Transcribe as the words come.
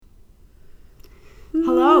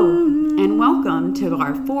Hello, and welcome to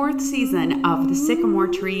our fourth season of the Sycamore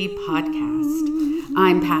Tree podcast.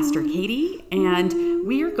 I'm Pastor Katie, and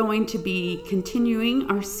we are going to be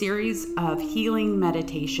continuing our series of healing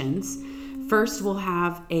meditations. First, we'll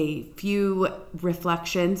have a few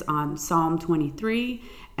reflections on Psalm 23,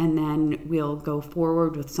 and then we'll go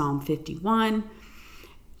forward with Psalm 51.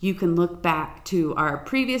 You can look back to our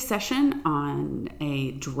previous session on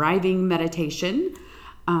a driving meditation.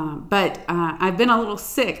 But I've been a little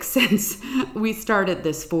sick since we started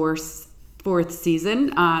this fourth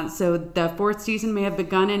season. So the fourth season may have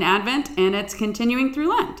begun in Advent and it's continuing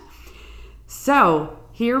through Lent. So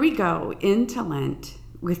here we go into Lent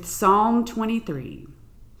with Psalm 23.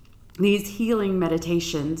 These healing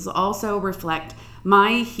meditations also reflect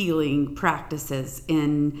my healing practices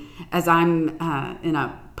as I'm in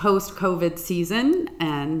a post-COVID season,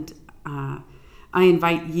 and I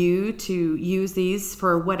invite you to use these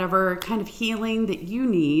for whatever kind of healing that you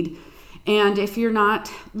need. And if you're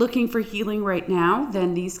not looking for healing right now,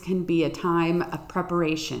 then these can be a time of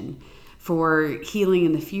preparation for healing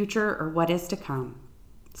in the future or what is to come.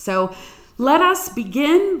 So let us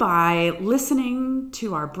begin by listening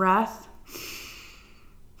to our breath.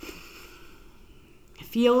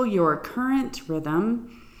 Feel your current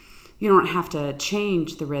rhythm. You don't have to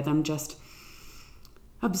change the rhythm, just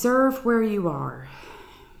observe where you are.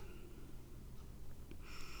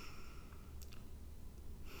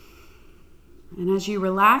 And as you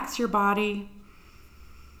relax your body,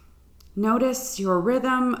 notice your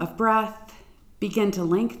rhythm of breath begin to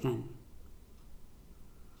lengthen.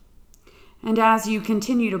 And as you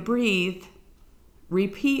continue to breathe,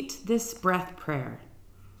 repeat this breath prayer,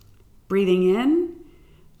 breathing in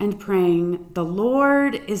and praying, "The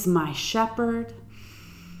Lord is my shepherd."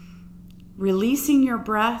 Releasing your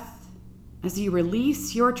breath as you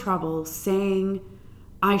release your troubles, saying,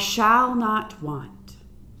 "I shall not want."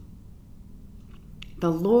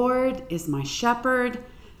 The Lord is my shepherd,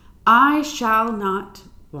 I shall not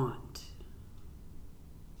want.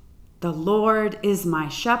 The Lord is my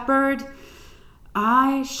shepherd,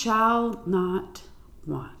 I shall not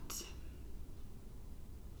want.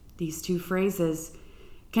 These two phrases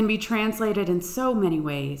can be translated in so many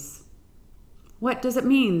ways. What does it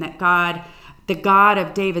mean that God, the God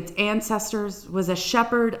of David's ancestors, was a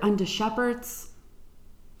shepherd unto shepherds?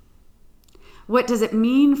 What does it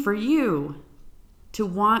mean for you to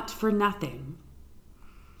want for nothing?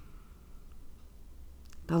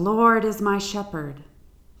 The Lord is my shepherd,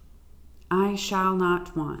 I shall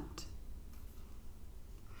not want.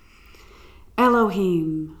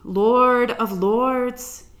 Elohim, Lord of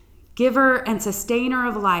lords, giver and sustainer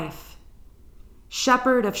of life,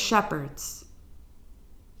 shepherd of shepherds.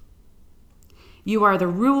 You are the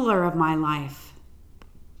ruler of my life,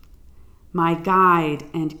 my guide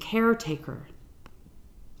and caretaker.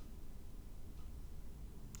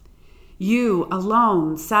 You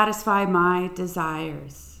alone satisfy my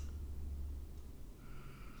desires.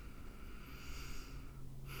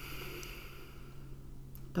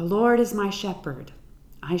 The Lord is my shepherd,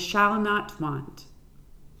 I shall not want.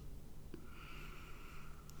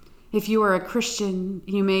 If you are a Christian,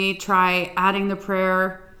 you may try adding the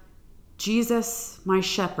prayer, "Jesus, my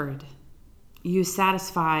shepherd, you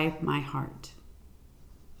satisfy my heart."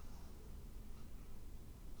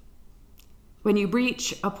 When you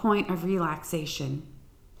reach a point of relaxation,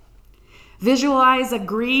 visualize a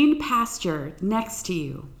green pasture next to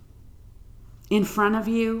you, in front of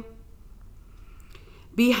you,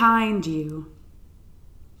 behind you,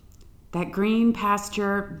 that green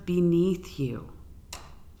pasture beneath you.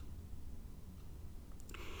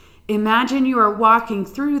 Imagine you are walking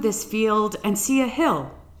through this field and see a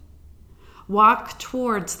hill. Walk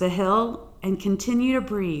towards the hill and continue to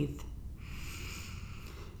breathe.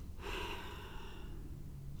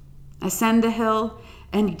 Ascend the hill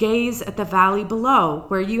and gaze at the valley below,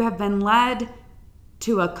 where you have been led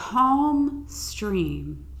to a calm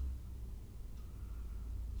stream.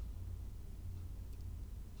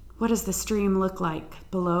 What does the stream look like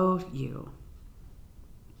below you?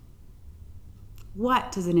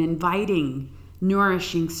 What does an inviting,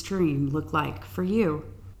 nourishing stream look like for you?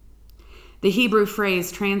 The Hebrew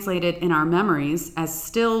phrase translated in our memories as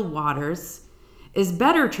still waters is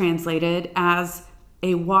better translated as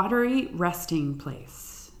a watery resting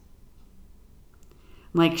place.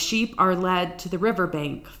 Like sheep are led to the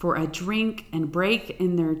riverbank for a drink and break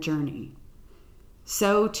in their journey,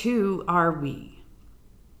 so too are we.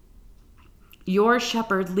 Your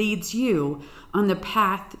shepherd leads you on the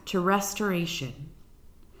path to restoration.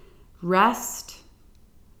 Restoration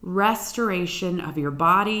of your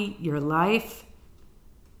body, your life,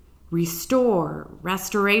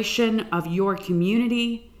 restoration of your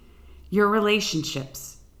community, your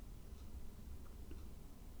relationships.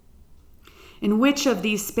 In which of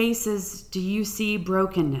these spaces do you see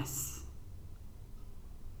brokenness?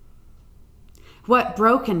 What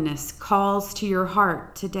brokenness calls to your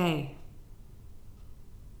heart today?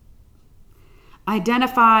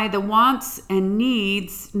 Identify the wants and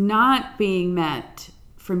needs not being met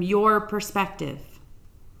from your perspective.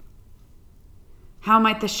 How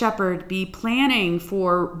might the shepherd be planning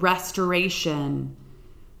for restoration,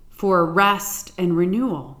 for rest and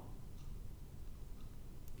renewal?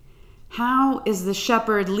 How is the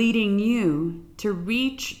shepherd leading you to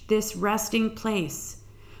reach this resting place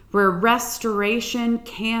where restoration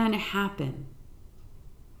can happen?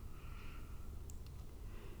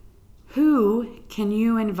 Who can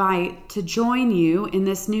you invite to join you in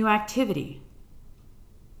this new activity?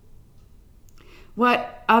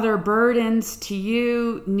 What other burdens to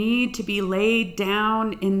you need to be laid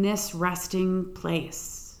down in this resting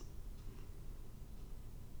place?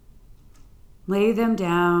 Lay them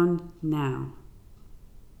down now.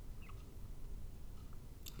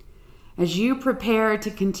 As you prepare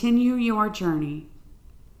to continue your journey,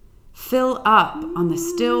 fill up on the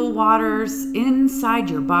still waters inside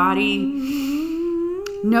your body.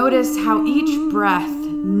 Notice how each breath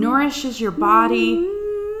nourishes your body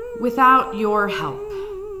without your help.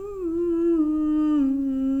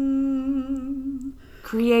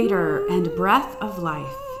 Creator and breath of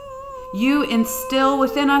life, you instill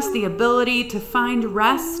within us the ability to find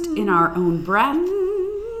rest in our own breath,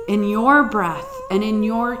 in your breath, and in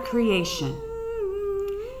your creation.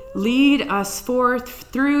 Lead us forth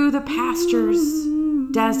through the pastures,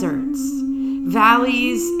 deserts,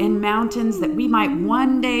 valleys, and mountains that we might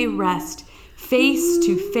one day rest face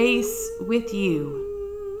to face with you.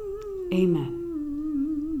 Amen.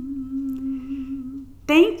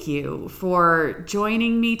 Thank you for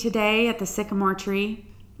joining me today at the Sycamore Tree.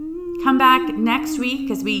 Come back next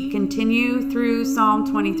week as we continue through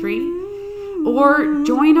Psalm 23, or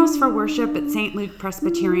join us for worship at St. Luke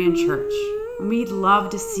Presbyterian Church. We'd love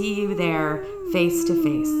to see you there face to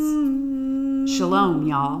face. Shalom,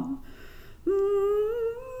 y'all.